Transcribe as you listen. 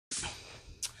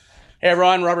Hey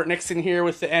everyone, Robert Nixon here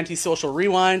with the Anti-Social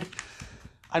Rewind.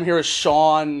 I'm here with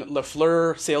Sean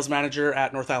Lafleur, sales manager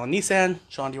at North Island Nissan.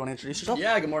 Sean, do you want to introduce yourself?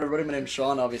 Yeah, good morning everybody. My name's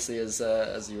Sean, obviously, as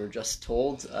you were just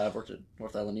told. I've worked at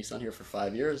North Island Nissan here for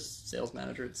 5 years, sales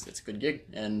manager. It's a good gig,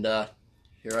 and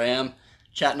here I am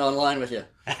chatting online with you.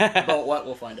 About what,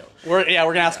 we'll find out. We're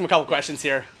going to ask him a couple questions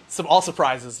here. All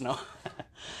surprises, no?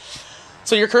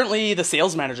 So you're currently the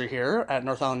sales manager here at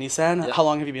North Island Nissan. Yeah. How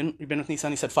long have you been? You've been with Nissan?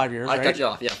 You said 5 years, I right? cut you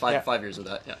off. Yeah, five years with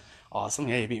that. Yeah. Awesome.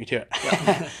 Yeah, you beat me to it.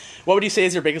 Yeah. What would you say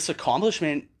is your biggest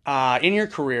accomplishment in your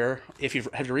career? Have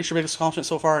you reached your biggest accomplishment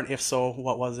so far? And if so,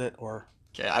 what was it? Or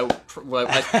okay, I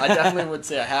definitely would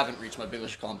say I haven't reached my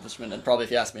biggest accomplishment, and probably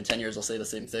if you ask me in 10 years, I'll say the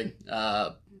same thing,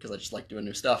 because I just like doing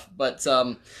new stuff. But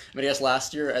I guess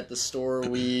last year at the store,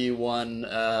 we won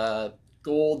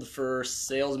gold for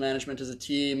sales management as a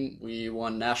team. We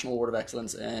won National Award of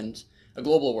Excellence and a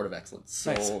Global Award of Excellence.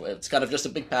 So nice. It's kind of just a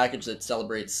big package that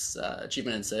celebrates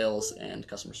achievement in sales and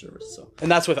customer service. So.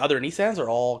 And that's with other Nissans or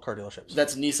all car dealerships?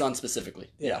 That's Nissan specifically.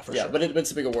 Yeah, sure. But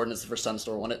it's a big award, and it's the first time the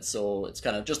store won it, so it's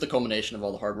kind of just the culmination of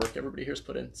all the hard work everybody here's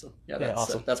put in. So that's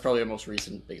awesome. That's probably our most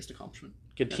recent biggest accomplishment.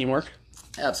 Good teamwork.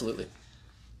 Absolutely.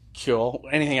 Cool.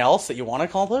 Anything else that you want to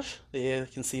accomplish that you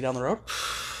can see down the road?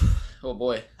 Oh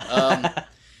boy.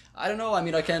 I don't know. I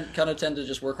mean, I kind of tend to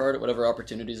just work hard at whatever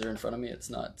opportunities are in front of me. It's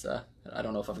not. I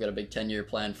don't know if I've got a big 10-year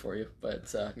plan for you,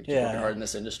 but I can keep working hard in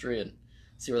this industry and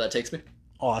see where that takes me.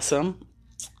 Awesome.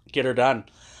 Get her done.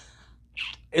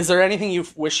 Is there anything you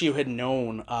wish you had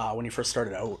known when you first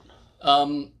started out?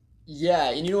 Yeah,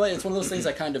 and you know what? It's one of those things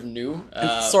I kind of knew.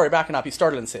 Sorry, backing up. You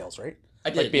started in sales, right? I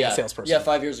did, like being a salesperson. Yeah,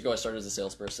 5 years ago I started as a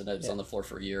salesperson. I was on the floor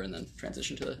for a year and then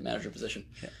transitioned to the manager position.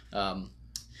 Yeah.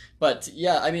 But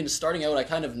yeah, I mean, starting out, I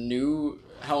kind of knew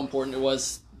how important it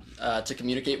was to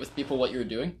communicate with people what you were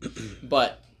doing,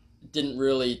 but didn't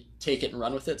really take it and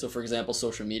run with it. So, for example,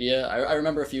 social media. I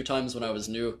remember a few times when I was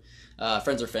new,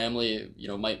 friends or family,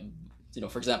 might,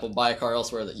 for example, buy a car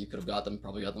elsewhere that you could have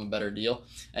probably got them a better deal.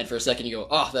 And for a second you go,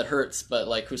 oh, that hurts. But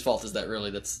like, whose fault is that really?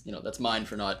 That's mine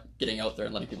for not getting out there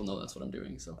and letting people know that's what I'm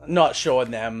doing. So not showing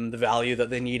them the value that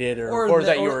they needed or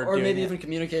that you were doing. Or maybe even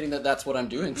communicating that that's what I'm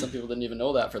doing. Some people didn't even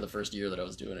know that for the first year that I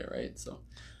was doing it, right? So,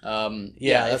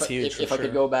 that's huge. If I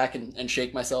could go back and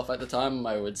shake myself at the time,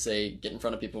 I would say get in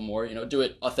front of people more, do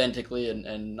it authentically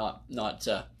and not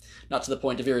to the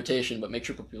point of irritation, but make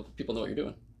sure people know what you're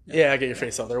doing. Yeah, get your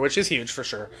face out there, which is huge for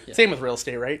sure. Yeah. Same with real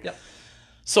estate, right? Yeah.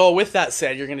 So with that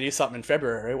said, you're going to do something in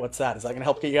February, right? What's that? Is that going to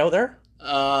help get you out there?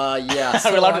 Yeah. So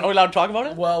are we allowed to talk about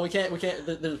it? Well, we can't.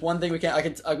 There's one thing we can't.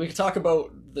 We could talk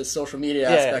about the social media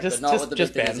aspect, but not what the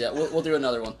big thing is yet. We'll do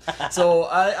another one. So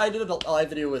I did a live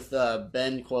video with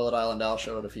Ben Coyle at Island. I'll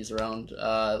show it if he's around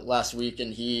last week,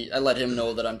 and I let him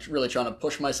know that I'm really trying to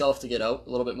push myself to get out a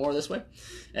little bit more this way,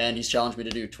 and he's challenged me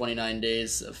to do 29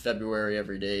 days of February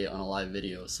every day on a live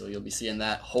video. So you'll be seeing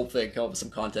that. Hopefully, I can come up with some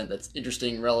content that's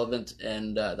interesting, relevant,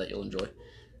 and that you'll enjoy.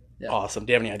 Yeah. Awesome.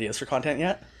 Do you have any ideas for content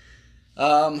yet?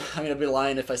 I'm going to be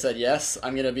lying if I said yes.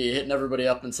 I'm going to be hitting everybody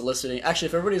up and soliciting. Actually,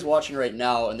 if everybody's watching right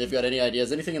now and they've got any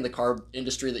ideas, anything in the car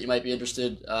industry that you might be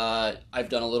interested, I've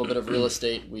done a little bit of real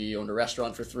estate. We owned a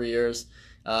restaurant for 3 years.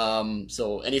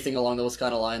 So anything along those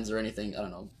kind of lines or anything, I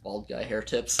don't know, bald guy hair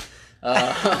tips.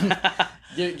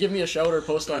 Give me a shout or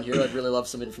post on here. I'd really love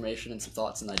some information and some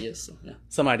thoughts and ideas. So, yeah.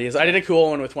 Some ideas. I did a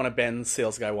cool one with one of Ben's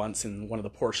sales guy once in one of the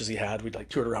Porsches he had. We'd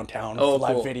toured around town with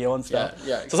live video and stuff.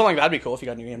 Yeah. So something like that'd be cool if you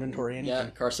got new inventory. And yeah,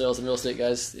 car sales and real estate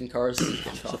guys in cars.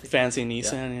 Fancy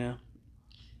Nissan, yeah.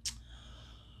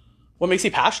 What makes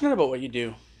you passionate about what you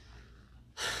do?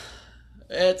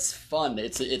 It's fun.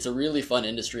 It's a really fun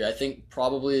industry. I think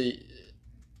probably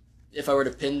if I were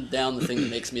to pin down the thing that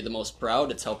makes me the most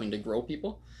proud, it's helping to grow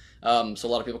people. So a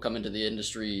lot of people come into the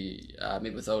industry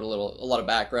maybe without a lot of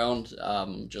background,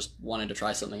 just wanting to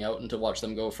try something out, and to watch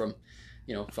them go from,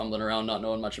 fumbling around, not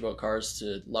knowing much about cars,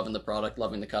 to loving the product,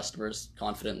 loving the customers,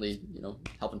 confidently,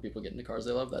 helping people get into cars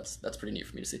they love. That's pretty neat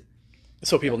for me to see.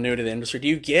 So people new to the industry, do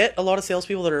you get a lot of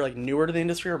salespeople that are newer to the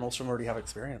industry, or most of them already have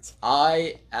experience?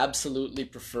 I absolutely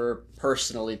prefer,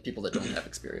 personally, people that don't have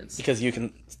experience. Because you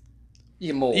can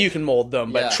mold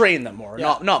them, but train them more.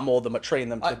 Yeah. Not mold them, but train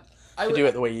them to do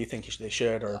it the way you think they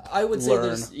should, or I would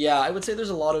learn. Say I would say there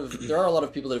are a lot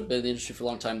of people that have been in the industry for a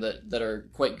long time that are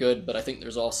quite good, but I think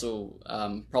there's also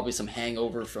probably some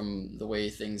hangover from the way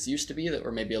things used to be that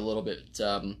were maybe a little bit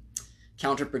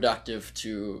counterproductive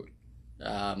to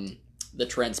the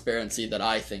transparency that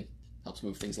I think helps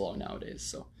move things along nowadays.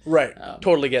 So right,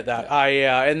 totally get that.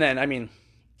 Yeah. And then I mean,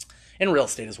 in real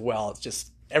estate as well, it's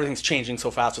just everything's changing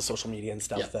so fast with social media and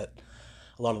stuff that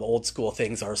a lot of the old school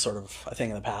things are sort of a thing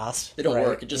in the past. They don't right?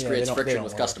 work. It just creates they friction don't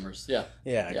with work. customers. Yeah.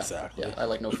 Yeah, exactly. Yeah, I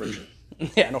like no friction.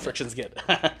 Yeah, no friction's good.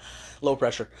 Low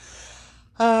pressure.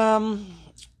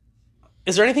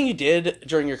 Is there anything you did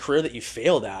during your career that you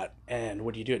failed at, and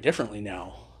would you do it differently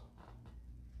now?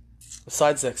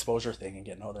 Besides the exposure thing and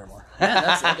getting out there more. Man,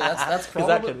 that's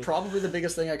Exactly. probably the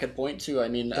biggest thing I could point to. I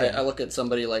mean, I look at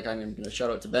somebody like, I'm going to shout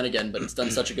out to Ben again, but he's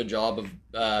done such a good job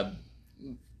of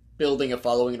building a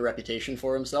following and reputation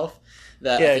for himself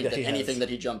that I think that anything that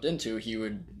he jumped into, he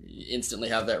would instantly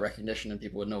have that recognition and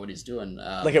people would know what he's doing.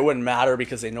 Like it wouldn't matter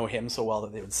because they know him so well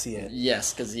that they would see it.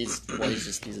 Yes, because he's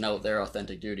an out there,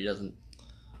 authentic dude. He doesn't,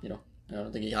 I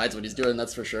don't think he hides what he's doing.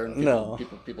 That's for sure.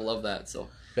 And people love that. So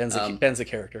Ben's a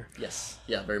character. Yes,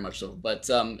 yeah, very much so. But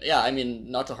I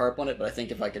mean, not to harp on it, but I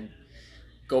think if I could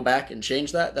go back and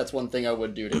change that, that's one thing I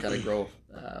would do to kind of grow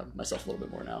myself a little bit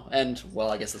more now. And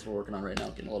I guess that's what we're working on right now,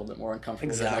 getting a little bit more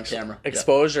uncomfortable on camera.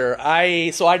 Exposure. Yeah.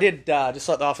 I did just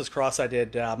at the office cross. I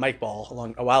did Mike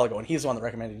Ball a while ago, and he's the one that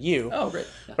recommended you. Oh, great!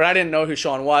 Yeah. But I didn't know who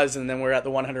Sean was, and then we're at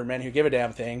the 100 Men Who Give a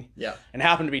Damn thing. Yeah. And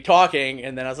happened to be talking,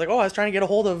 and then I was like, I was trying to get a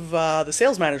hold of the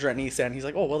sales manager at Nissan. He's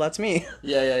like, well, that's me.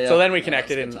 Yeah. So then we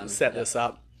connected and set this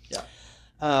up.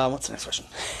 Yeah. What's the next question?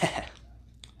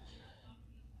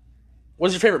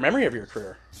 What's your favorite memory of your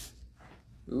career?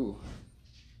 Ooh.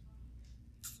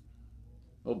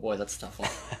 Oh boy, that's a tough one.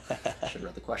 I should have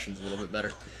read the questions a little bit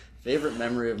better. Favorite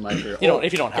memory of my career?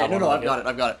 If you don't have one. No, I've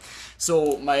got it.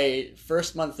 So my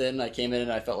first month in, I came in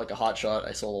and I felt like a hot shot.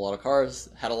 I sold a lot of cars,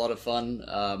 had a lot of fun,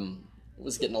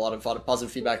 was getting a lot of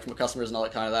positive feedback from customers and all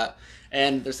that kind of that.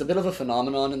 And there's a bit of a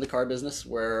phenomenon in the car business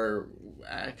where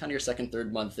kind of your second,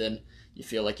 third month in, you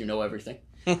feel like you know everything.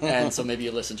 And so maybe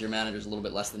you listen to your managers a little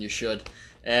bit less than you should.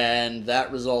 And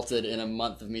that resulted in a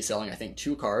month of me selling, I think,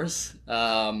 2 cars.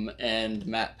 And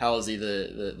Matt Pawsey,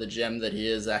 the gem that he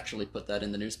is, actually put that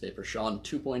in the newspaper. Sean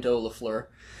 2.0 Lafleur.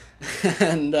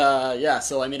 And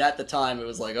so I mean, at the time it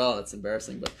was like, oh, that's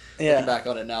embarrassing. But looking back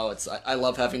on it now, I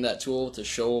love having that tool to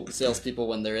show salespeople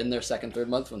when they're in their second, third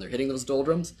month, when they're hitting those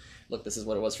doldrums. Look, this is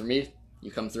what it was for me. You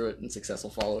come through it, and success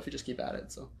will follow if you just keep at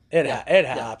it. So it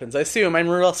happens. I assume I'm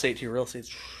real estate too. Real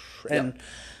estate's and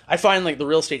I find like the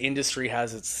real estate industry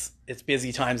has its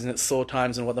busy times and its slow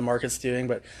times and what the market's doing.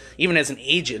 But even as an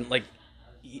agent, like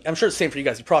I'm sure it's the same for you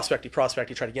guys. You prospect, you try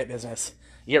to get business.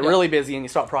 You get really busy and you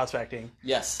stop prospecting.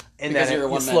 Yes, and because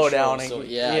then you slow down. So,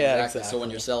 exactly. So when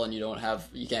you're selling,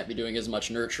 you can't be doing as much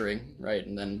nurturing, right?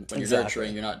 And then when you're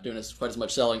nurturing, you're not doing quite as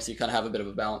much selling. So you kind of have a bit of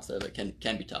a balance there that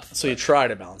can be tough. So you try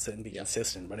to balance it and be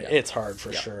consistent, but it's hard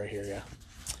for sure. I hear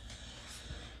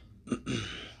you.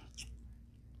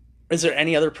 Is there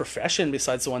any other profession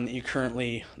besides the one that you're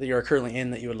currently in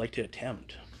that you would like to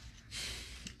attempt?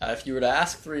 If you were to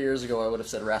ask 3 years ago, I would have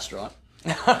said restaurant.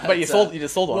 But you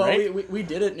just sold one, right? We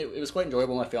did it, and it was quite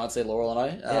enjoyable. My fiance Laurel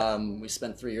and I, we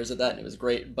spent 3 years at that, and it was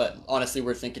great. But honestly,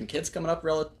 we're thinking kids coming up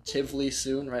relatively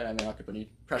soon, right? I mean, I'm not going to put any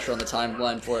pressure on the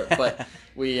timeline for it, but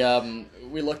we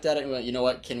looked at it and went, you know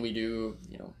what? Can we do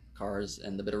cars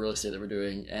and the bit of real estate that we're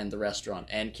doing, and the restaurant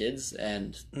and kids,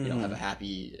 and have a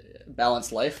happy,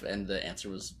 balanced life? And the answer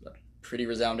was a pretty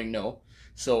resounding no.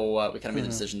 So we kind of made the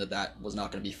decision that was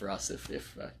not going to be for us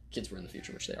if kids were in the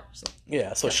future, which they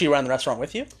are. So she ran the restaurant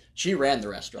with you? She ran the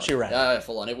restaurant. She ran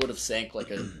full on. It would have sank like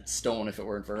a stone if it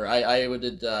weren't for her. I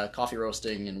did coffee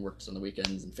roasting and worked on the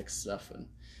weekends and fixed stuff and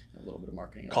a little bit of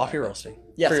marketing. Coffee roasting?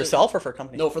 Yeah. For yourself or for a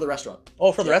company? No, for the restaurant.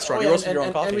 Oh, for the restaurant. You roasted your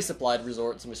own coffee. And we supplied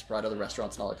resorts and we supplied other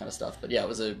restaurants and all that kind of stuff. But yeah, it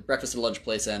was a breakfast and lunch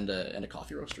place and a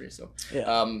coffee roastery. So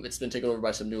it's been taken over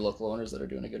by some new local owners that are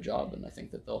doing a good job, and I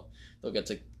think that they'll get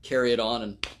to carry it on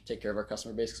and take care of our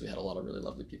customer base because we had a lot of really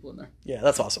lovely people in there. Yeah,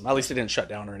 that's awesome. At least it didn't shut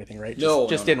down or anything, right? No,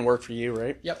 didn't work for you,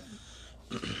 right? Yep.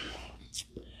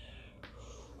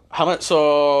 How much?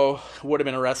 So would have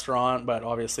been a restaurant, but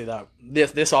obviously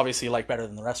this obviously you like better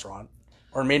than the restaurant,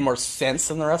 or made more sense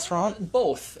than the restaurant.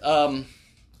 Both. A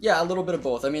little bit of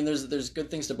both. I mean, there's good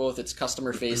things to both. It's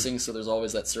customer facing, so there's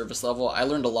always that service level. I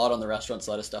learned a lot on the restaurant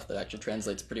side of stuff that actually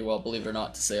translates pretty well, believe it or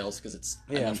not, to sales, because it's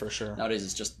for sure. Nowadays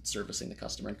it's just servicing the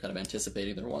customer and kind of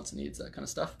anticipating their wants and needs, that kind of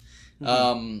stuff.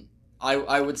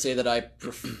 I would say that I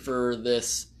prefer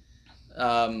this.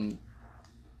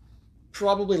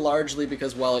 Probably largely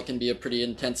because while it can be a pretty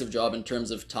intensive job in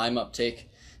terms of time uptake,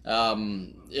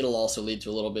 it'll also lead to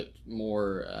a little bit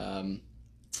more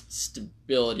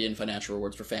stability and financial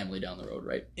rewards for family down the road,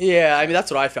 right? Yeah, I mean, that's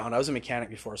what I found. I was a mechanic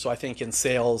before, so I think in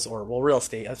sales or real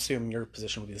estate, I assume your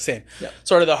position would be the same. Yeah.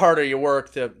 Sort of the harder you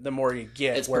work, the more you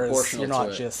get. It's whereas proportional you're not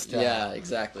to it. just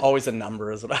exactly. always a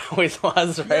number as it always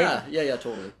was, right? Yeah,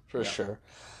 totally. For sure.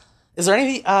 Is there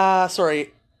anything?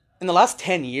 in the last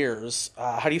 10 years,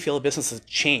 how do you feel the business has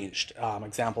changed?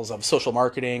 Examples of social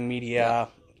marketing, media.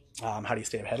 How do you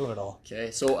stay ahead of it all?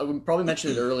 Okay, so I probably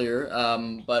mentioned it earlier,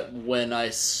 but when I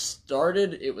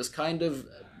started, it was kind of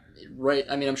right.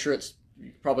 I mean, I'm sure it's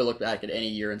you probably look back at any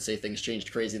year and say things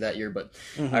changed crazy that year, but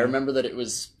I remember that it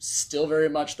was still very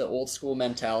much the old school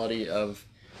mentality of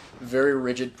very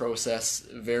rigid process,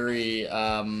 very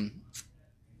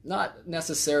not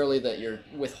necessarily that you're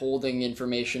withholding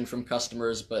information from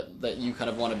customers, but that you kind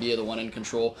of want to be the one in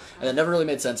control. And that never really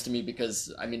made sense to me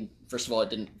because, I mean, first of all,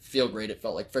 it didn't feel great. It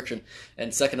felt like friction.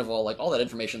 And second of all, like all that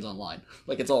information's online.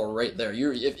 Like it's all right there.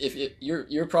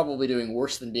 You're probably doing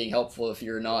worse than being helpful if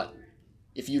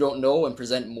you don't know and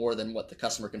present more than what the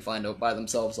customer can find out by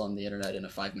themselves on the internet in a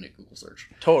 5-minute Google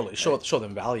search. Totally. Show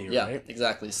them value, yeah, right?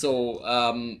 Exactly. So,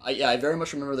 I very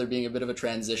much remember there being a bit of a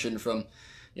transition from,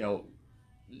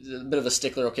 a bit of a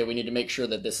stickler, okay, we need to make sure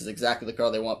that this is exactly the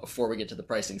car they want before we get to the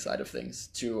pricing side of things,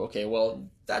 to, okay, well,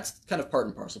 that's kind of part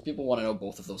and parcel. People want to know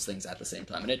both of those things at the same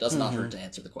time, and it does not hurt to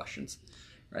answer the questions,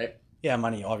 right? Yeah,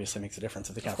 money obviously makes a difference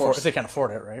if they can't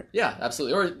afford it, right? Yeah,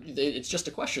 absolutely. Or it's just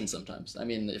a question sometimes. I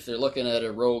mean, if they're looking at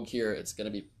a Rogue here, it's going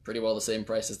to be pretty well the same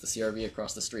price as the CRV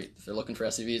across the street. If they're looking for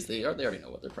SUVs, they already know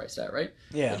what they're priced at, right?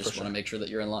 Yeah, they just want to make sure that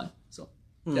you're in line. So,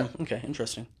 yeah. Okay,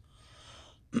 interesting.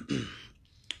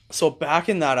 So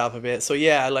backing that up a bit, so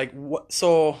yeah, like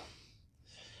so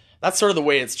that's sort of the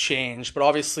way it's changed. But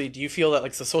obviously, do you feel that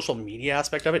like the social media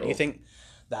aspect of it? Do you think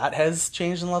that has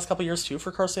changed in the last couple of years too for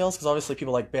car sales? Because obviously,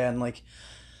 people like Ben, like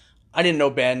I didn't know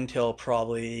Ben till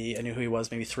probably I knew who he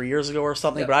was maybe 3 years ago or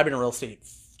something. But I've been in real estate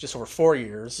just over 4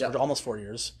 years, or almost 4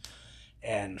 years.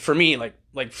 And for me, like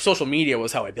social media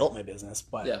was how I built my business.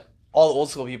 But all the old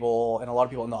school people and a lot of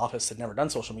people in the office had never done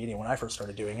social media when I first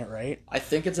started doing it, right? I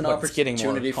think it's an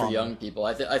opportunity for young people.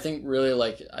 I think really,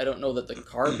 like, I don't know that the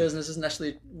car business has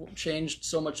necessarily changed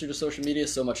so much due to social media,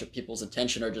 so much that people's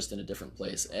attention are just in a different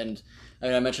place. And I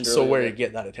mean, I mentioned earlier. So where do you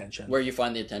get that attention? Where you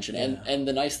find the attention. And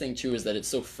the nice thing, too, is that it's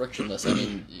so frictionless. I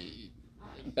mean,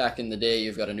 back in the day,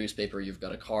 you've got a newspaper, you've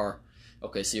got a car.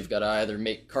 Okay, so you've got to either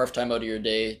carve time out of your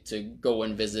day to go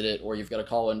and visit it, or you've got to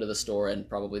call into the store, and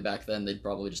probably back then they'd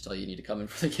probably just tell you need to come in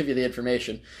to give you the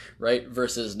information, right?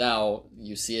 Versus now,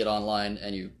 you see it online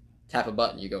and you tap a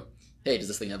button, you go, hey, does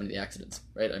this thing have any accidents,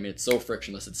 right? I mean, it's so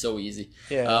frictionless, it's so easy.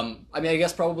 Yeah. I mean, I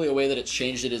guess probably a way that it's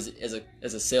changed it is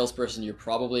as a salesperson, you're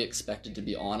probably expected to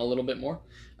be on a little bit more.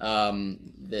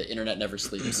 The internet never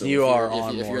sleeps. So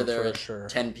if you're there at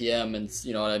 10 p.m. and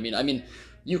you know what I mean,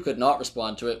 you could not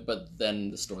respond to it, but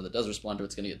then the store that does respond to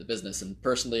it's going to get the business. And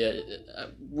personally,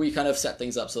 we kind of set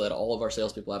things up so that all of our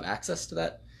salespeople have access to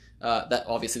that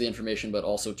obviously the information, but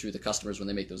also to the customers when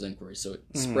they make those inquiries. So it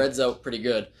spreads out pretty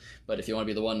good. But if you want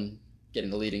to be the one getting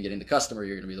the lead and getting the customer,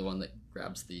 you're going to be the one that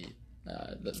grabs the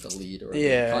lead or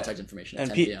the contact information at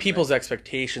 10 p.m. People's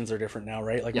expectations are different now,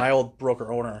 right? Like my old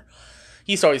broker owner,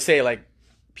 he used to always say, like,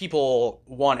 people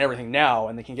want everything now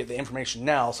and they can get the information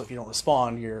now. So if you don't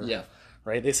respond, you're... Yeah.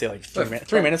 Right? They say like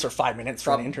 3 minutes or 5 minutes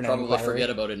for the internet. Probably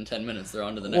forget about it in 10 minutes. They're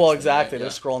on to the next thing. Well, exactly. They're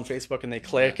scrolling Facebook and they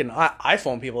click. And I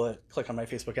phone people that click on my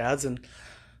Facebook ads and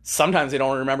sometimes they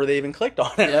don't remember they even clicked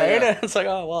on it, right? And it's like,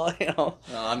 oh, well,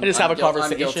 I just have a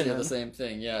conversation. I'm guilty of the same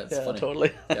thing. Yeah, it's funny.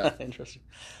 Totally. Yeah. Interesting.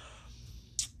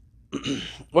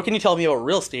 What can you tell me about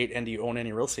real estate, and do you own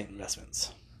any real estate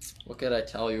investments? What could I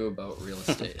tell you about real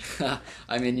estate?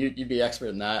 I mean, you'd be expert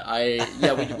in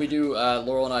that. We do.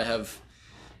 Laurel and I have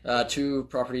 2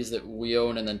 properties that we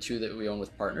own, and then 2 that we own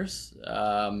with partners,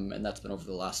 and that's been over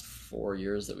the last 4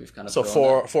 years that we've kind of. So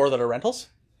four that are rentals.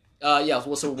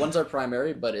 Well, so one's our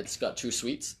primary, but it's got 2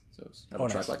 suites, so it's a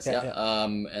triplex. Nice.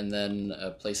 And then a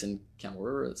place in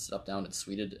Kamloops, it's up down, it's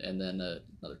suited, and then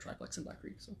another triplex in Black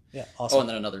Creek. So awesome. And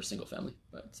then another single family.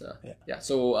 But So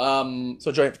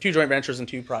 2 joint ventures and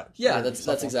 2 private. Yeah,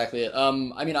 that's exactly it. I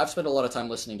mean, I've spent a lot of time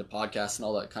listening to podcasts and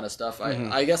all that kind of stuff.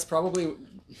 I guess probably.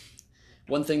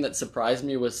 One thing that surprised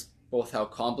me was both how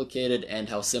complicated and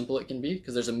how simple it can be,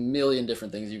 because there's a million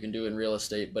different things you can do in real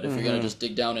estate, but if you're going to just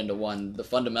dig down into one, the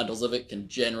fundamentals of it can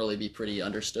generally be pretty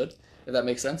understood, if that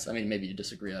makes sense. I mean, maybe you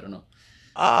disagree, I don't know.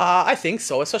 I think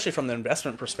so, especially from the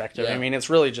investment perspective. I mean, it's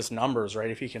really just numbers, right?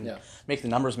 If you can make the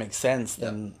numbers make sense,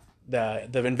 then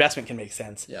the investment can make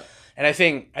sense. Yeah. And I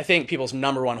think people's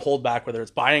number one holdback, whether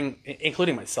it's buying,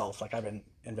 including myself, like I've been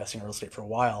investing in real estate for a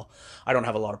while. I don't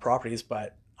have a lot of properties,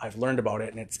 but I've learned about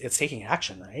it, and it's taking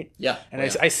action, right? Yeah. And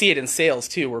I see it in sales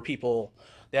too, where people,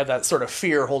 they have that sort of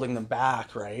fear holding them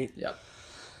back, right? Yeah.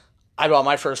 I bought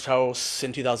my first house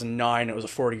in 2009. It was a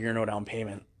 40-year no down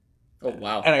payment. Oh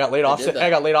wow! And I got laid off. They did that. I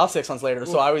got laid off 6 months later.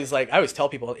 So I always tell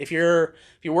people, if you're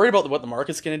worried about what the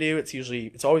market's going to do,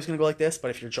 it's always going to go like this. But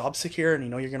if your job's secure and you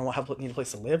know you're going to need a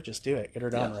place to live, just do it. Get her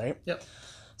done, right? Yep.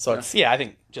 So I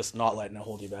think just not letting it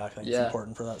hold you back. I think it's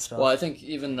important for that stuff. Well, I think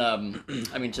even I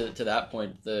mean to that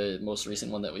point, the most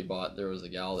recent one that we bought, there was a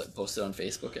gal that posted on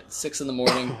Facebook at 6 a.m,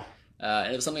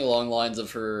 and it was something along the lines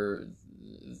of her.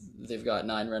 They've got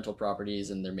 9 rental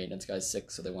properties and their maintenance guy's sick,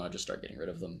 so they want to just start getting rid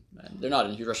of them. And they're not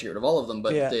in a huge rush to get rid of all of them,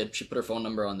 but she put her phone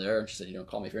number on there and she said,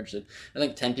 call me if you're interested. I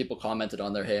think 10 people commented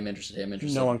on there, hey, I'm interested, hey, I'm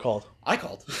interested. No one called. I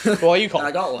called. Well, you called. And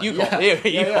I got one. You called.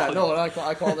 Yeah. No, I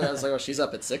called her. I was like, oh, she's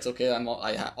up at 6. Okay, I'm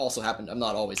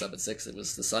not always up at 6. It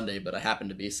was the Sunday, but I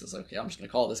happened to be, so I was like, okay, I'm just going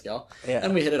to call this gal. Yeah.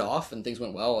 And we hit it off and things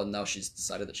went well, and now she's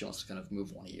decided that she wants to kind of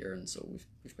move one a year, and so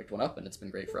we've picked one up and it's been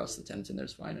great for us. The tenant in there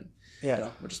is fine, and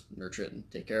we'll just nurture it and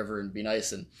take care of her and be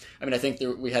nice. And I mean, I think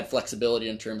we had flexibility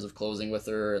in terms of closing with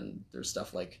her, and there's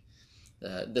stuff like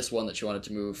this one that she wanted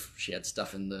to move. She had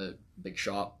stuff in the big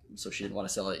shop, so she didn't want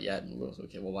to sell it yet. And we was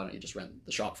okay. Well, why don't you just rent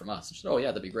the shop from us? And she said, "Oh yeah,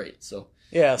 that'd be great." So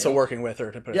working with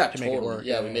her to make it work.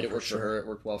 Yeah, we made it work for her. It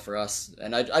worked well for us,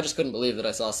 and I just couldn't believe that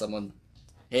I saw someone.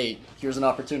 Hey, here's an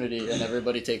opportunity, and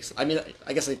everybody takes. I mean,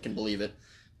 I guess I can believe it,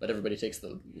 but everybody takes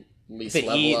the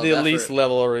least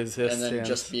level of resistance, and then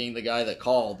just being the guy that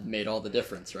called made all the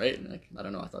difference, right? And I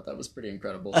don't know, I thought that was pretty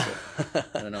incredible. So,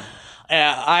 I don't know.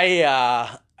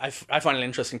 I find it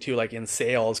interesting too, like in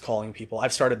sales, calling people.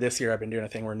 I've started this year. I've been doing a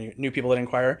thing where new people that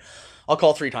inquire, I'll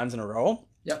call 3 times in a row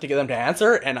to get them to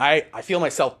answer, and I feel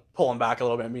myself pulling back a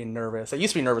little bit and being nervous. I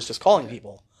used to be nervous just calling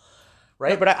people.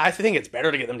 Right, but I think it's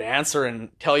better to get them to answer and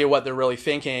tell you what they're really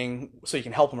thinking, so you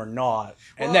can help them or not,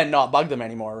 and then not bug them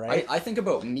anymore. Right? I think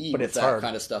about me with that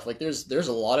kind of stuff. Like, there's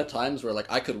a lot of times where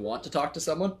like I could want to talk to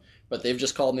someone, but they've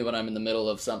just called me when I'm in the middle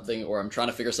of something, or I'm trying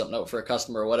to figure something out for a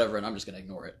customer or whatever, and I'm just going to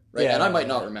ignore it. Right? Yeah, and I might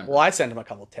not remember. Well, I send them a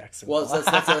couple of texts. Well, that's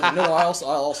no. I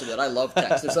also did. I love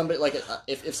text. If somebody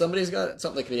if somebody's got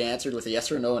something that can be answered with a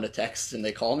yes or no in a text, and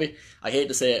they call me, I hate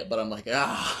to say it, but I'm like,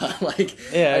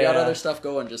 I got other stuff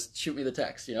going. Just shoot me the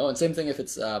text, And same thing if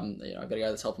it's I've got a guy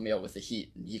that's helping me out with the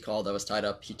heat. And he called. I was tied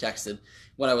up. He texted.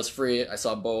 When I was free, I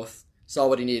saw both. Saw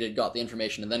what he needed, got the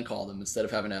information, and then called him instead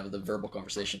of having to have the verbal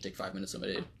conversation, take 5 minutes,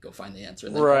 somebody to go find the answer.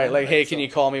 And then hey, can you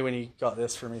call me when you got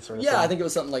this for me, sort of thing. I think it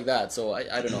was something like that. So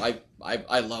I don't know.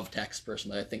 I love text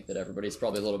personally. I think that everybody's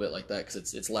probably a little bit like that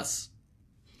because it's less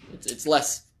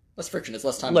friction. It's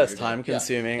less time. Less time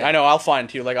consuming. Yeah. I know. I'll find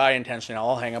too. Like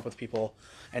I'll hang up with people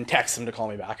and text them to call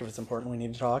me back if it's important. We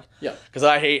need to talk. Yeah. Because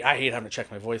I hate having to check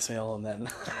my voicemail and then.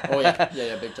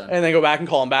 Big time. And then go back and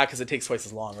call them back because it takes twice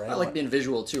as long, right? I like being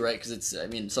visual too, right? Because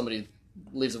somebody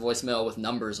leaves a voicemail with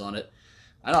numbers on it.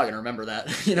 I'm not gonna remember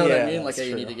that. You know what I mean? Like, hey,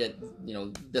 you need to get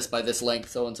this by this length,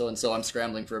 so and so and so. I'm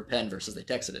scrambling for a pen versus they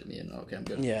texted it me, and okay, I'm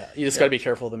good. Yeah, you just got to be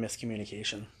careful of the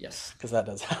miscommunication. Yes, because that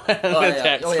does happen.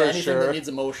 Anything that needs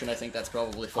emotion, I think that's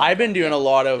probably fun. I've been doing a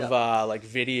lot of like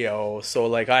video, so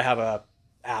like I have a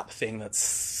app thing that's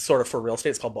sort of for real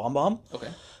estate. It's called BombBomb. Okay,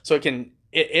 so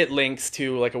it links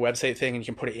to like a website thing, and you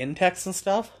can put it in text and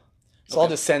stuff. So I'll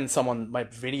just send someone my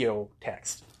video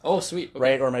text. Oh, sweet. Okay.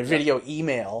 Right? Or my video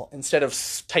email. Instead of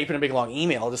typing a big long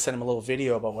email, I'll just send them a little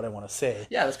video about what I want to say.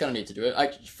 Yeah, that's kind of neat to do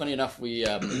it. Funny enough, we,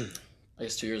 I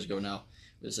guess 2 years ago now,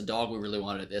 there's a dog we really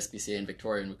wanted at the SPCA in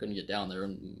Victoria, and we couldn't get down there.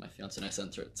 And my fiance and I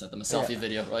sent them a selfie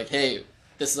video. We're like, hey,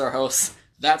 this is our house.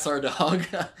 That's our dog.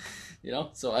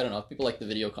 So I don't know. People like the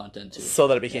video content too. So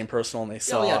that it became personal and they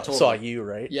saw you,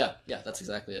 right? Yeah, that's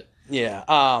exactly it. Yeah,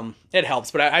 it helps.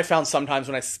 But I found sometimes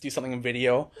when I do something in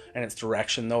video and it's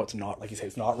direction, though, it's not, like you say,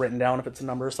 it's not written down if it's a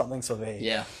number or something, so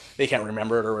they can't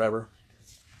remember it or whatever.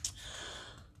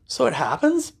 So it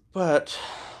happens, but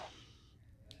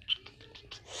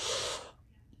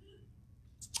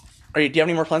do you have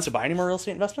any more plans to buy any more real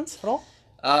estate investments at all?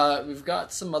 We've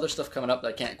got some other stuff coming up that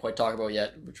I can't quite talk about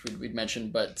yet, which we'd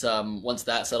mentioned, but once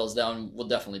that settles down, we'll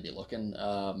definitely be looking.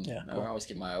 Cool. I always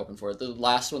keep my eye open for it. The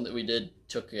last one that we did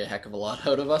took a heck of a lot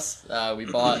out of us. We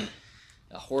bought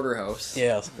a hoarder house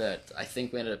that I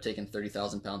think we ended up taking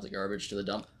 30,000 pounds of garbage to the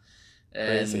dump.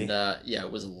 And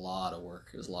it was a lot of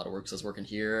work. It was a lot of work. So I was working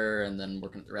here and then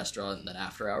working at the restaurant and then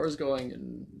after hours going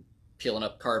and peeling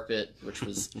up carpet, which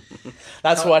was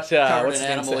that's covered in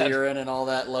animal urine and all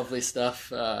that lovely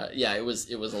stuff. It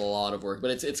was a lot of work, but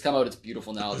it's come out. It's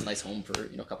beautiful now. It's a nice home for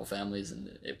a couple families,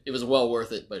 and it was well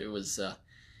worth it. But it was a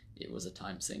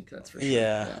time sink, that's for sure.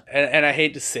 Yeah. And I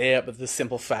hate to say it, but the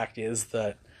simple fact is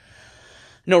that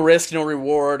no risk, no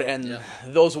reward, and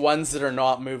those ones that are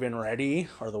not move-in ready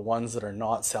are the ones that are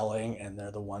not selling, and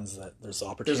they're the ones that there's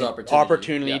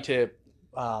opportunity to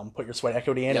put your sweat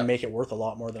equity in Yep. and make it worth a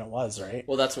lot more than it was, right?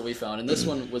 Well, that's what we found, and this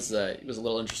one was it was a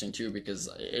little interesting too because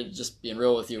just being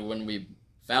real with you, when we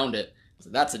found it, I was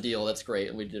like, that's a deal, that's great,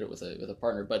 and we did it with a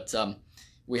partner, but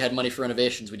we had money for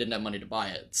renovations, we didn't have money to buy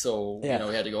it, so Yeah.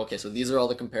 we had to go, okay, so these are all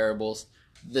the comparables.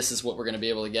 This is what we're going to be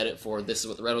able to get it for. This is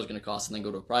what the rental is going to cost, and then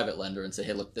go to a private lender and say,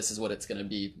 "Hey, look, this is what it's going to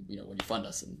be." When you fund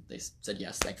us, and they said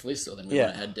yes, thankfully. So then we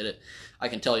went ahead and did it. I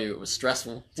can tell you, it was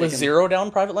stressful. Was zero down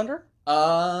private lender?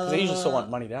 Because they usually still want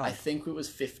money down. I think it was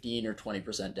 15 or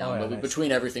 20% down. Oh, yeah, but nice.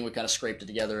 between everything, we kind of scraped it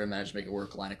together and managed to make it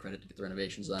work. Line of credit to get the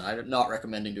renovations done. I'm not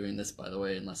recommending doing this, by the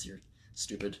way, unless you're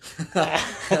stupid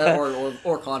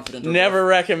or confident. Never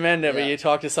recommend it, but Yeah. you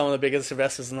talk to some of the biggest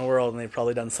investors in the world, and they've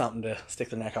probably done something to stick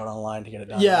their neck out on the line to get it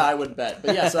done. Yeah, I would bet.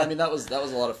 But yeah, so I mean, that was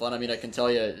a lot of fun. I mean, I can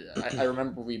tell you, I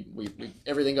remember we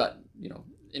everything got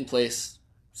in place,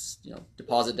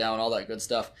 deposit down, all that good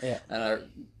stuff. Yeah. And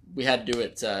we had to do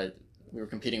it. We were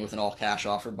competing with an all cash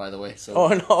offer, by the way. So Oh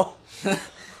no.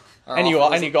 And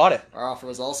you got it. Our offer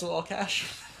was also all cash,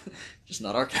 just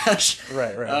not our cash.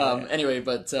 Right. Anyway,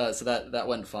 but so that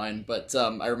went fine. But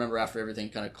I remember after everything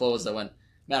kind of closed, I went,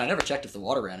 man, I never checked if the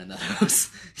water ran in that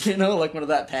house. Like one of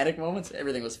that panic moments.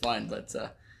 Everything was fine, but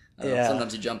I don't know,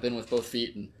 sometimes you jump in with both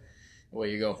feet and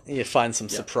away you go. You find some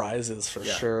surprises for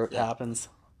sure. It happens.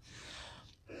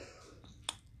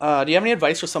 Do you have any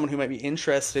advice for someone who might be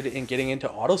interested in getting into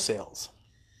auto sales?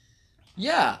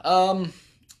 Yeah,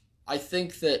 I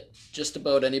think that just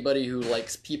about anybody who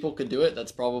likes people could do it.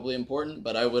 That's probably important.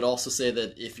 But I would also say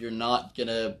that if you're not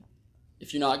gonna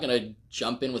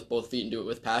jump in with both feet and do it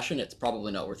with passion, it's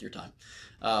probably not worth your time.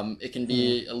 It can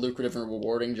be a lucrative and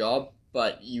rewarding job,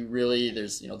 but you really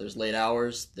there's late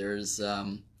hours. There's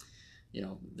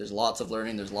there's lots of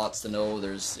learning. There's lots to know.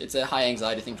 It's a high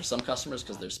anxiety thing for some customers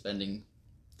because they're spending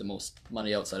the most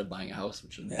money outside of buying a house,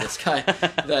 which is this guy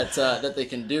that they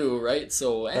can do, right?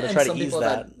 So and try some to ease people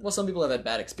that. some people have had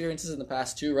bad experiences in the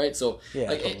past too, right? So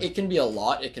totally. it can be a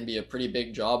lot. It can be a pretty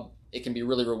big job. It can be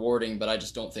really rewarding, but I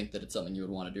just don't think that it's something you would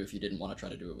want to do if you didn't want to try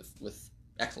to do it with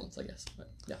excellence, I guess.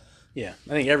 But, Yeah, I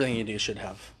think everything you do should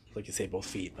have, like you say, both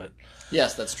feet. But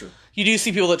yes, that's true. you do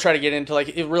see people that try to get into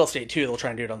in real estate too. They'll try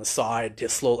and do it on the side,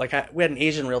 just slow. We had an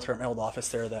Asian realtor at my old office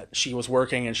there that she was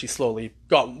working, and she slowly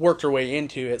worked her way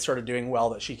into it. Started doing well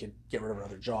that she could get rid of her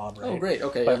other job. Right? Oh, great.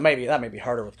 Okay, but maybe that may be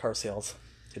harder with car sales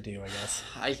to do, I guess.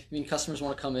 I mean, customers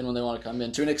want to come in when they want to come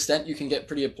in. To an extent, you can get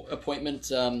pretty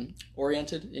appointment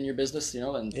oriented in your business,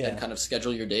 and kind of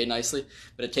schedule your day nicely.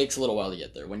 But it takes a little while to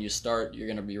get there. When you start, you're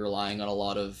going to be relying on a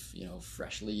lot of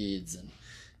fresh leads and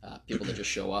people that just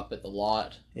show up at the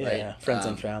lot, right? Yeah, friends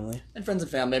and family. And friends and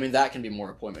family. I mean, that can be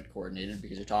more appointment coordinated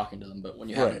because you're talking to them. But when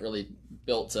you haven't really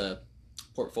built a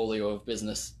portfolio of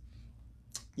business,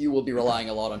 you will be relying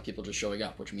a lot on people just showing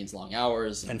up, which means long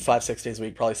hours. And 5-6 days a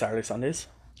week, probably Saturday, Sundays?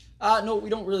 No, we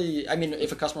don't really. I mean,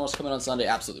 if a customer wants to come in on Sunday,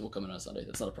 absolutely we'll come in on Sunday.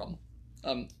 That's not a problem.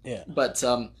 But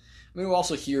I mean, we're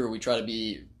also here. We try to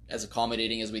be as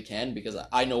accommodating as we can because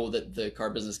I know that the car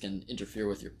business can interfere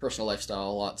with your personal lifestyle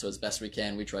a lot. So as best we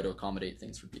can, we try to accommodate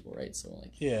things for people, right? So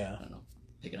I don't know,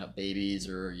 picking up babies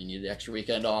or you need the extra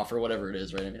weekend off or whatever it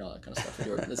is, right? I mean, all that kind of stuff. We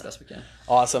do it as best we can.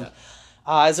 Awesome.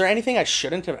 Is there anything I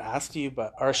shouldn't have asked you,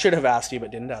 or should have asked you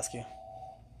but didn't ask you?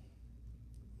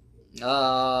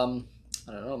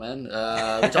 I don't know, man.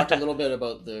 We talked a little bit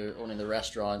about owning the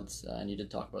restaurant, and you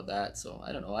did talk about that. So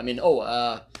I don't know. I mean,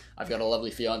 I've got a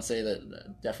lovely fiance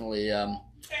that definitely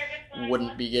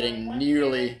wouldn't be getting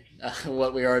nearly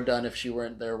what we are done if she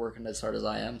weren't there working as hard as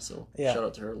I am. So shout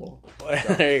out to her, Lowell.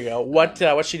 There you go.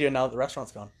 What's she doing now that the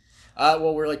restaurant's gone?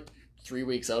 Well, we're like 3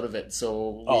 weeks out of it,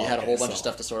 so we had a whole bunch of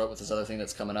stuff to sort out with this other thing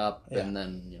that's coming up, and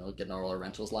then getting all our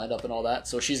rentals lined up and all that.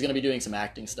 So she's going to be doing some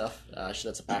acting stuff.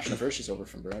 That's a passion of hers. She's over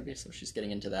from Burnaby, so she's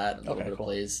getting into that and a little bit of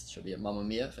plays. She'll be at Mamma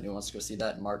Mia if anyone wants to go see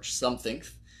that March something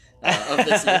of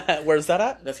this year. Where's that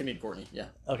at? That's gonna be in Courtney. Yeah.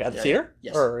 Okay, at the theater.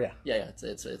 Yes. Yeah.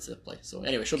 It's a play. So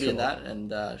anyway, she'll be in that,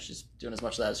 and she's doing as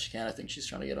much of that as she can. I think she's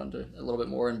trying to get onto a little bit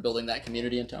more and building that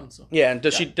community in town. So yeah, and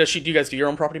does she? Do you guys do your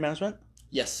own property management?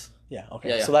 Yes. Yeah.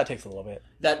 Okay. So that takes a little bit.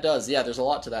 That does. Yeah. There's a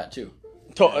lot to that too.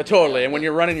 Totally. And when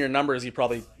you're running your numbers, you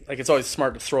probably it's always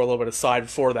smart to throw a little bit aside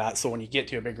for that. So when you get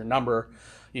to a bigger number,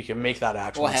 you can make that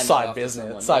actual side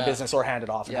business, or hand it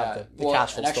off and have the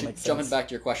cash flow still make sense. Jumping back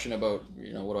to your question about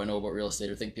what do I know about real estate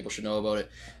or think people should know about it.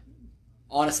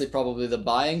 Honestly, probably the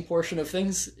buying portion of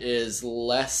things is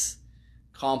less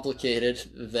complicated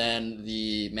than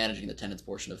the managing the tenants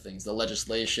portion of things. The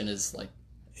legislation is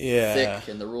thick,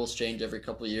 and the rules change every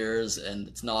couple of years, and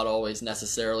it's not always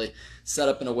necessarily set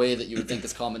up in a way that you would think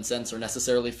is common sense or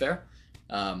necessarily fair.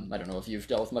 I don't know if you've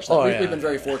dealt with much of that. Oh, We've been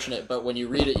very fortunate, but when you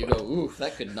read it, you go, ooh,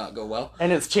 that could not go well.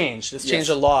 And it's changed. It's changed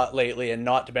a lot lately, and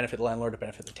not to benefit the landlord, to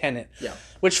benefit the tenant. Yeah.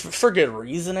 Which, for good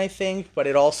reason, I think, but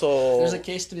it also... There's a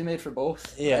case to be made for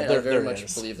both. Yeah, I very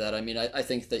much believe that. I mean, I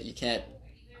think that you can't...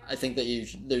 I think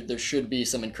that there should be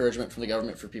some encouragement from the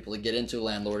government for people to get into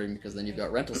landlording, because then you've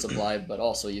got rental supply, but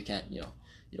also you can't, you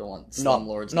don't want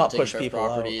slumlords not taking care of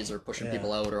properties or pushing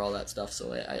people out or all that stuff.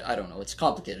 So I don't know. It's a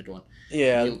complicated one.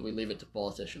 Yeah. We leave it to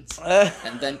politicians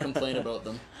and then complain about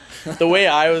them. The way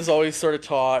I was always sort of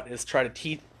taught is try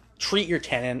to treat your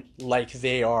tenant like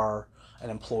they are an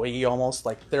employee almost,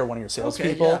 like they're one of your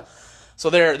salespeople. Okay, yeah. So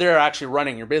they're actually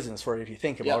running your business for you if you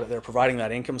think about it. They're providing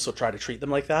that income, so try to treat them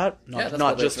like that.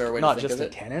 Not just a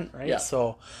tenant, right? Yeah.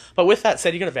 So, but with that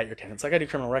said, you got to vet your tenants. Like I do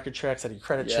criminal record checks, I do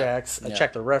credit checks, I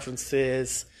check their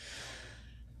references.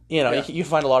 You know, you can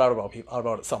find a lot out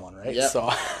about someone, right? Yep. So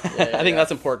I think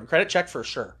that's important. Credit check for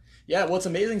sure. Yeah, well, it's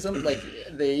amazing.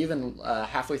 They even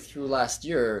halfway through last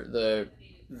year,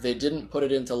 they didn't put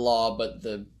it into law, but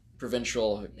the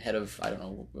provincial head of, I don't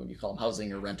know what you call them,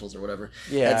 housing or rentals or whatever,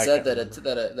 had said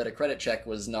that a credit check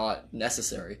was not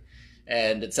necessary.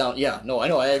 And it sounds, I know,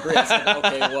 I agree. It's like,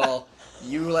 okay, well,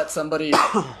 you let somebody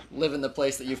live in the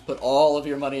place that you've put all of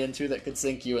your money into that could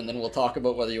sink you, and then we'll talk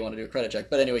about whether you want to do a credit check.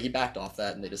 But anyway, he backed off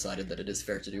that, and they decided that it is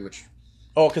fair to do, which...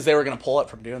 Oh, because they were going to pull it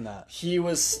from doing that. He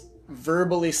was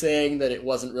verbally saying that it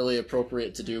wasn't really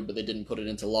appropriate to do, but they didn't put it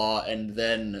into law, and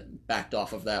then backed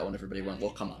off of that when everybody went, well,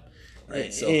 come on.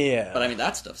 Right, so, but I mean,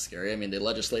 that stuff's scary. I mean, they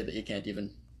legislate that you can't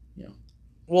even,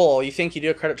 Well, you think you do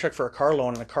a credit check for a car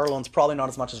loan, and a car loan's probably not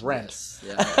as much as rent. Yes.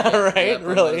 Yeah. Right? Yeah,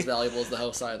 really? Not as valuable as the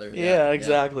house either. Yeah,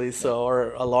 exactly. Yeah. So,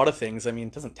 or a lot of things. I mean,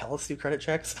 it doesn't tell us to do credit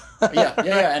checks.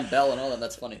 yeah, and Bell and all that.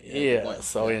 That's funny. Yeah,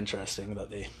 so interesting that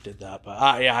they did that. But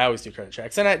I always do credit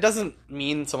checks. And it doesn't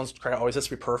mean someone's credit always has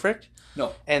to be perfect.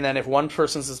 No. And then if one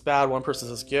person's is bad, one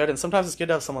person's is good. And sometimes it's good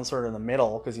to have someone sort of in the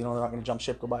middle, because they're not going to jump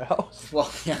ship, go buy a house.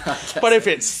 Well, yeah. But if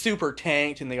it's super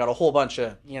tanked and they got a whole bunch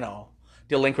of,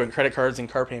 delinquent credit cards and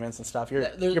car payments and stuff,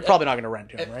 you're probably not going to rent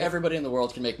to them, right? Everybody in the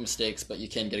world can make mistakes, but you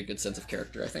can get a good sense of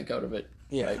character, I think, out of it.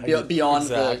 Yeah. Right? Beyond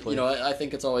exactly. I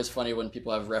think it's always funny when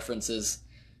people have references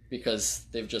because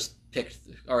they've just picked,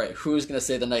 all right, who's going to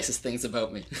say the nicest things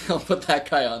about me? I'll put that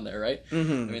guy on there, right?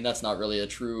 Mm-hmm. I mean, that's not really a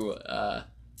true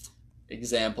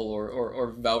example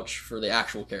or vouch for the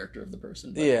actual character of the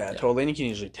person. But, yeah, totally. And you can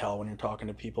usually tell when you're talking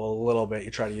to people a little bit.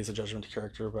 You try to use a judgment of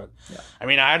character, but I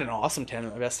mean, I had an awesome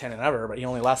tenant, my best tenant ever, but he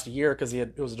only lasted a year because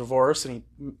it was a divorce and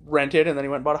he rented, and then he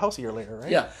went and bought a house a year later, right?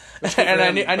 Yeah. And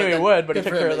I knew he would, but he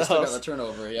took care of the house. Got the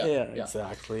turnover, yeah,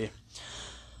 exactly.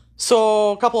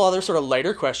 So a couple other sort of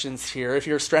lighter questions here. If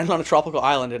you're stranded on a tropical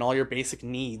island and all your basic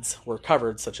needs were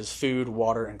covered, such as food,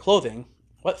 water, and clothing,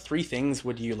 what 3 things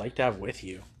would you like to have with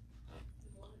you?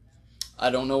 I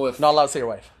don't know if... Not allowed to say your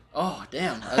wife. Oh,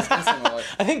 damn. I was going to say my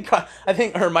wife. I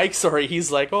think her Mike's story,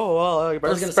 he's like, oh, well, I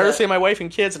better say my wife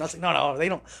and kids. And I was like, no, they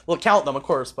don't... We'll count them, of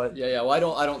course, but... Yeah, well,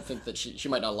 I don't think that she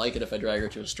might not like it if I drag her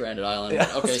to a stranded island.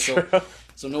 Yeah, okay,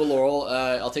 so no Laurel.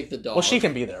 I'll take the dog. Well, she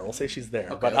can be there. We'll say she's there.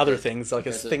 Okay, but other things, like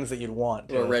things that you'd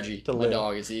want. Or Reggie, my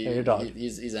dog. Your dog.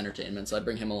 He's entertainment, so I'd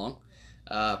bring him along.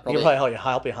 Probably, you can probably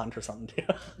help you hunt or something too.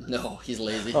 No, he's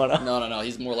lazy. Oh, no.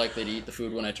 He's more likely to eat the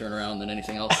food when I turn around than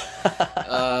anything else.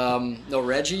 No,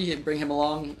 Reggie, bring him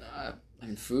along. I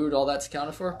mean, food, all that's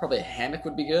accounted for. Probably a hammock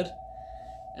would be good.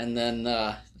 And then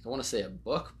I want to say a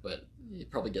book, but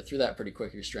you'd probably get through that pretty quick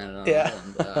if you're stranded on an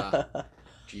island.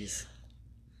 Jeez.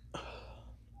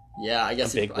 Yeah, I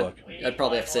guess a big book. I'd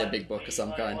probably have to say a big book of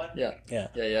some kind. Yeah.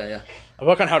 A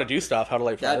book on how to do stuff, how to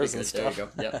light fires and stuff. There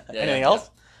you go. Yeah. Anything else?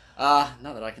 Not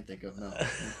that I can think of, no.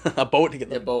 A boat to get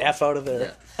the F out of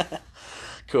there. Yeah.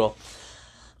 Cool.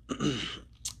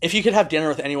 If you could have dinner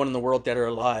with anyone in the world, dead or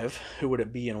alive, who would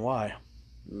it be and why?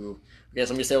 Ooh. Okay,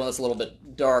 so I'm going to say one that's a little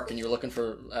bit dark, and you're looking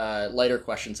for lighter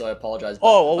questions, so I apologize.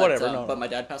 Whatever. But my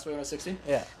dad passed away when I was 16.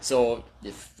 Yeah. So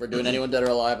if we're doing anyone dead or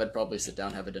alive, I'd probably sit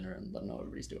down, have a dinner, and let them know what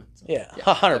everybody's doing. So,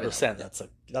 100%.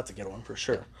 That's a good one for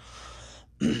sure.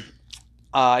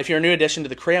 If you're a new addition to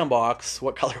the crayon box,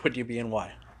 what color would you be and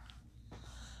why?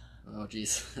 Oh,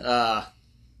 geez. Oh,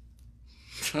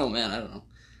 man, I don't know.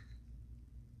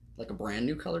 Like a brand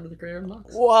new color to the crayon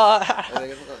box? Well,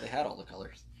 they had all the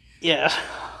colors. Yeah.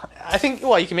 I think,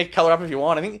 you can make color up if you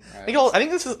want. I think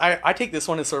this is, I take this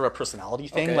one as sort of a personality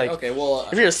thing. Well...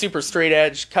 if you're a super straight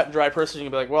edge, cut and dry person, you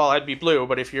can be like, well, I'd be blue.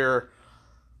 But if you're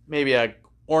maybe a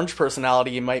orange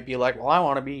personality, you might be like, well, I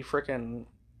want to be freaking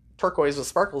turquoise with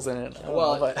sparkles in it.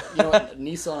 Well, you know what?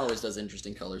 Nissan always does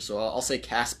interesting colors. So I'll say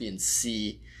Caspian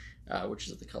C, which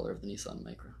is the color of the Nissan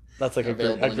Micra. That's like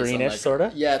available a in Nissan greenish Micra. sort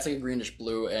of. Yeah, it's like a greenish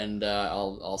blue, and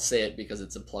I'll say it because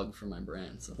it's a plug for my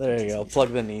brand. So There you go.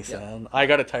 Plug the Nissan. I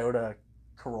got a Toyota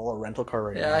Corolla rental car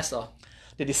right now. Yeah, I saw.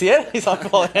 Did you see it? You saw it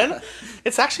pull in?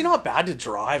 It's actually not bad to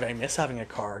drive. I miss having a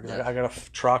car. Yeah. I got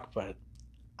a truck, but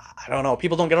I don't know.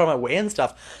 People don't get out of my way and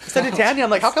stuff. I said to Tanya, I'm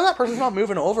like, how come that person's not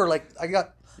moving over? Like, I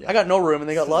got no room and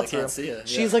they got lots of room. See it.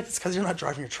 She's like, it's because you're not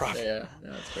driving your truck. Yeah,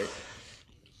 that's great.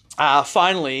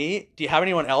 Finally, do you have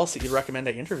anyone else that you'd recommend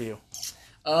I interview?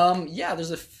 Yeah, there's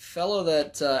a fellow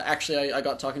that actually I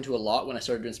got talking to a lot when I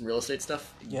started doing some real estate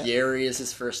stuff. Yeah. Gary is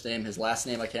his first name. His last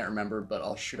name I can't remember, but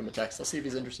I'll shoot him a text. I'll see if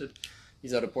he's interested.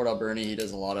 He's out of Port Alberni. He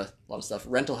does a lot of stuff.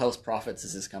 Rental House Profits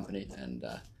is his company, and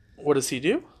what does he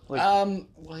do? well,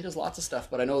 he does lots of stuff,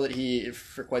 but I know that he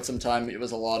for quite some time it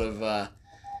was a lot of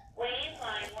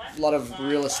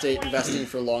real estate investing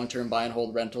for long-term buy and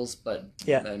hold rentals. But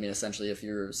yeah, I mean, essentially, if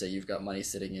you've got money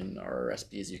sitting in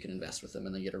RRSPs, you can invest with them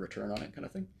and then get a return on it, kind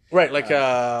of thing. Right, like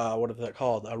what is that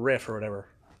called? A RIF or whatever.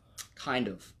 Kind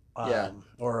of. Yeah.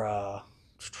 Or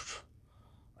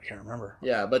I can't remember.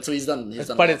 Yeah, but so he's done.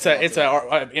 But it's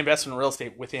a investment in real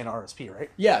estate within RSP, right?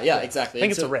 Yeah, exactly. I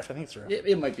think it's a RIF.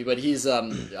 It might be, but he's I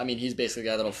mean, he's basically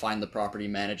a guy that'll find the property,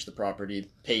 manage the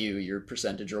property, pay you your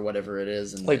percentage or whatever it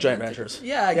is, and like joint ventures.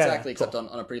 Yeah, exactly. Yeah, except on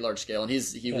a pretty large scale, and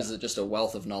he was just a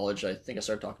wealth of knowledge. I think I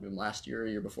started talking to him last year, or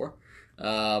year before.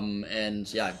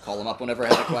 And yeah, I'd call him up whenever I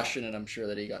had a question, and I'm sure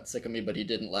that he got sick of me, but he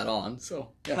didn't let on. So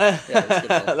yeah,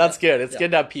 that's good. It's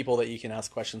good to have people that you can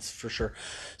ask questions for sure.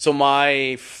 So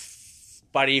my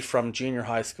buddy from junior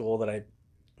high school that I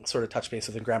sort of touched base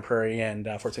with in Grand Prairie and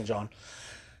Fort St. John,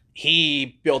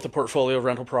 he built a portfolio of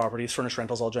rental properties, furnished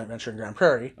rentals, all joint venture in Grand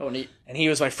Prairie. Oh, neat. And he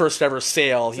was my first ever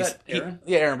sale. Is that Aaron?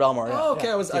 Aaron Belmore. Yeah. Oh, okay.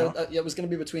 It was going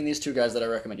to be between these two guys that I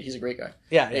recommended. He's a great guy.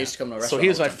 Yeah. He used to come to a restaurant. So he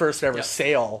was my first ever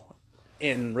sale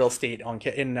in real estate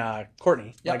in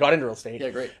Courtney. When I got into real estate.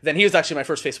 Yeah, great. Then he was actually my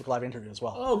first Facebook Live interview as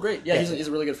well. Oh, great. Yeah, he's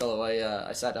a really good fellow.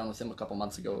 I sat down with him a couple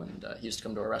months ago, and he used to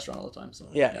come to our restaurant all the time. So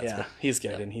yeah. He's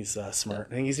good and he's smart.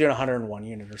 I think he's doing 101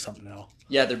 unit or something now.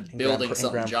 Yeah, they're building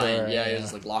something giant. Prairie, yeah,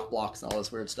 it's like lock blocks and all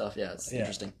this weird stuff. Yeah, it's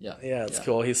interesting. Yeah, it's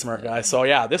cool. He's a smart guy. So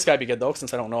yeah, this guy'd be good though,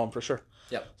 since I don't know him for sure.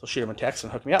 Yep. So shoot him a text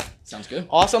and hook me up. Sounds good.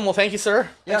 Awesome. Well, thank you, sir.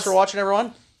 Thanks for watching,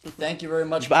 everyone. Thank you very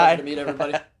much. Bye. Pleasure to meet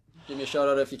everybody. Give me a shout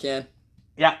out if you can.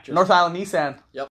 Yeah, Cheers. North Island Nissan. Yep.